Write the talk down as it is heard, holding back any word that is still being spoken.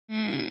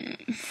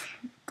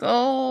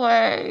Go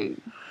away.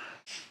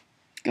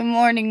 Good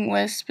morning,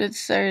 Wisp.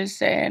 It's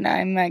Thursday, and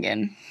I'm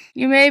Megan.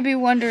 You may be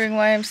wondering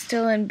why I'm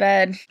still in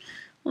bed.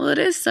 Well, it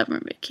is summer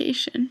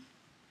vacation.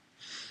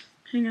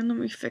 Hang on, let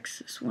me fix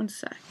this 1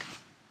 sec.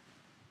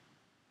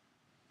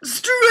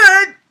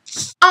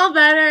 Stretch! All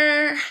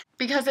better!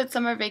 Because it's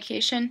summer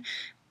vacation,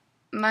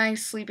 my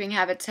sleeping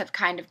habits have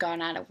kind of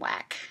gone out of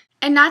whack.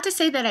 And not to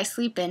say that I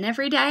sleep in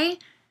every day.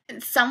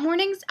 Some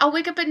mornings, I'll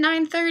wake up at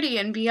 9:30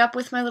 and be up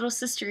with my little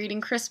sister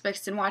eating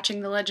Crispix and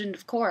watching The Legend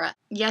of Korra.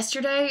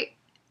 Yesterday,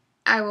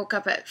 I woke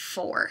up at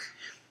 4.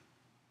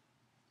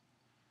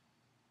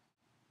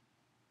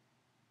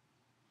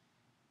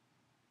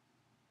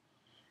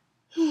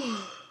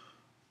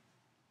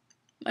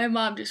 My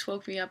mom just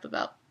woke me up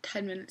about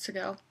 10 minutes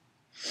ago.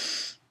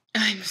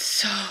 I'm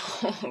so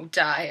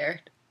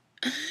tired.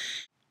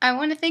 I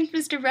want to thank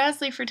Mr.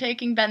 Rasley for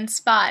taking Ben's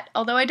spot,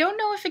 although I don't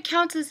know if it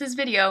counts as his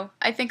video.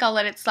 I think I'll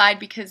let it slide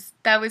because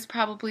that was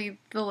probably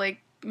the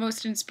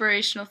most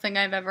inspirational thing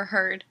I've ever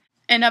heard.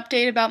 An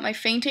update about my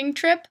fainting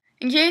trip?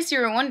 In case you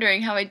were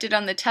wondering how I did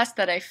on the test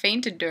that I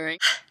fainted during.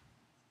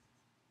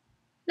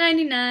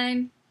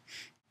 99.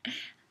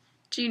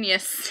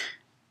 Genius.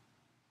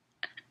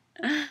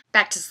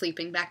 Back to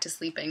sleeping, back to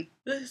sleeping.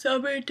 The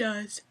summer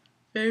does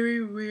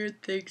very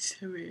weird things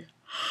to me.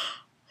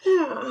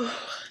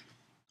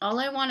 All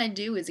I want to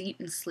do is eat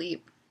and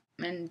sleep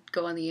and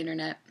go on the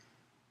internet.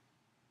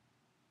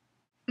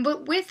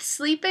 But with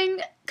sleeping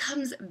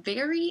comes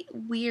very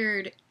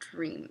weird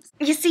dreams.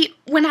 You see,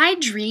 when I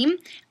dream,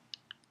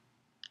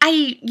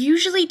 I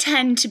usually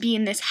tend to be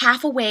in this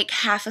half awake,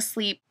 half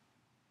asleep,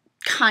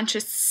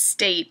 conscious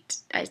state,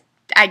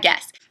 I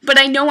guess. But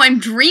I know I'm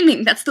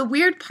dreaming. That's the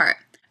weird part.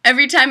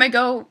 Every time I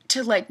go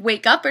to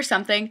wake up or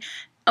something,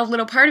 a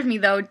little part of me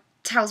though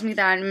tells me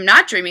that I'm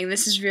not dreaming.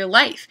 This is real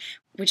life,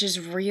 which is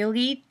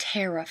really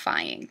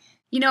terrifying.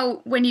 You know,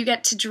 when you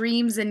get to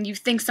dreams and you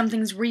think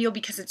something's real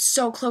because it's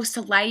so close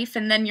to life,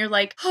 and then you're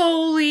like,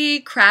 holy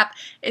crap,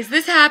 is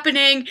this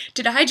happening?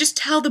 Did I just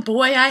tell the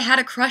boy I had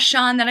a crush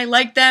on that I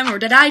liked them? Or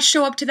did I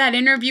show up to that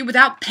interview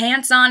without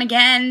pants on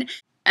again?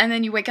 And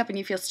then you wake up and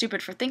you feel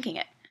stupid for thinking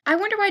it. I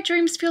wonder why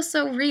dreams feel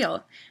so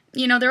real.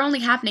 You know, they're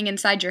only happening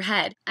inside your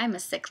head. I'm a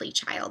sickly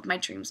child. My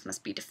dreams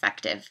must be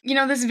defective. You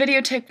know, this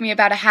video took me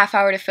about a half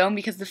hour to film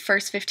because the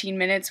first 15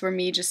 minutes were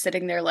me just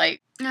sitting there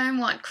like, I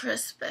want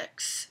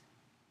Crispix.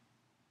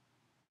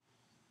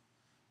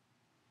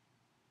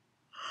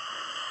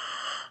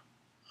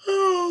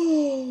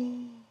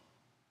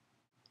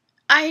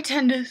 I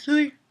tend to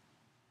sleep.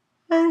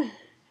 I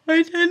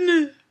tend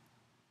to...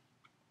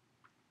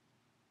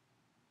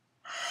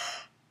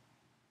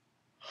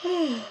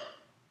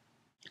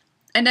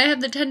 And I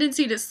have the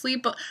tendency to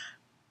sleep. Oh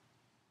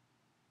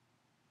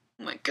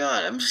my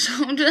god, I'm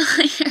so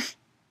tired.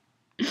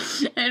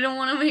 I don't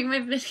want to make my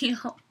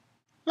video.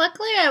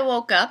 Luckily, I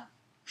woke up.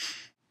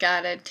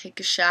 Gotta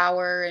take a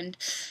shower and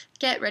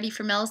get ready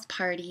for Mel's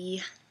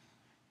party.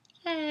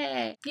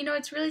 Yay! You know,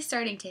 it's really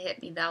starting to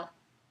hit me, though.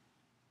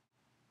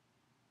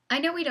 I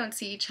know we don't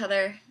see each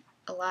other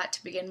a lot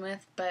to begin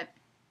with, but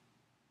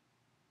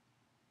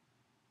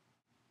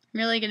I'm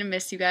really gonna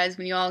miss you guys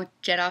when you all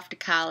jet off to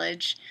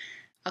college.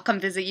 I'll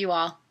come visit you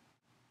all.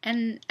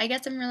 And I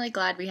guess I'm really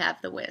glad we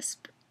have the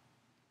Wisp.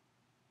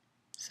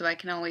 So I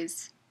can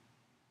always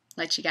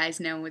let you guys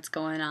know what's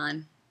going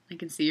on. I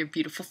can see your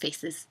beautiful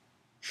faces.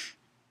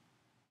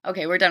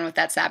 Okay, we're done with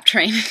that sap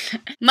train.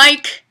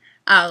 Mike,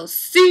 I'll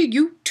see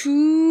you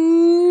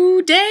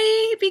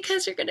today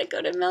because you're gonna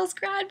go to Mel's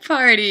grad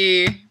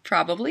party.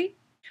 Probably.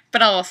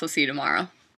 But I'll also see you tomorrow.